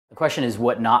Question is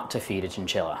what not to feed a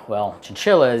chinchilla. Well,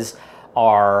 chinchillas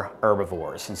are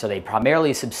herbivores, and so they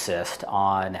primarily subsist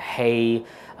on hay,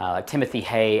 like Timothy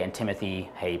hay and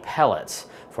Timothy hay pellets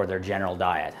for their general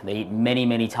diet. They eat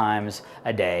many times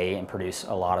a day and produce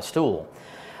a lot of stool.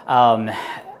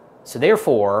 So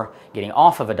therefore, getting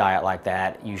off of a diet like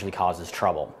that usually causes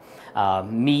trouble.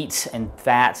 Meats and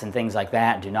fats and things like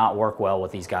that do not work well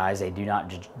with these guys. They do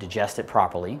not digest it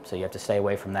properly, so you have to stay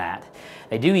away from that.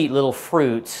 They do eat little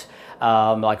fruits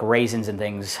like raisins and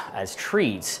things as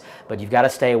treats, but you've got to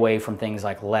stay away from things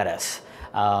like lettuce.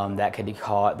 That could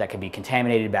be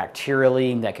contaminated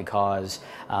bacterially, that could cause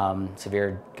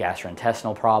severe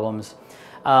gastrointestinal problems.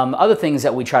 Other things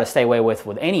that we try to stay away with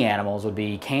any animals would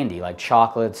be candy, like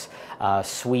chocolates,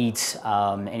 sweets,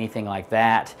 anything like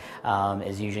that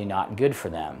is usually not good for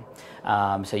them.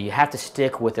 So you have to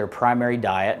stick with their primary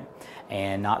diet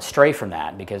and not stray from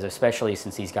that, because especially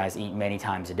since these guys eat many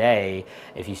times a day,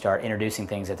 if you start introducing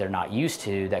things that they're not used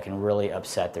to, that can really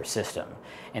upset their system.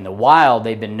 In the wild,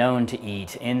 they've been known to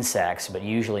eat insects, but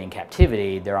usually in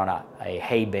captivity, they're on a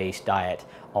hay-based diet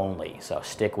only, so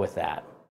stick with that.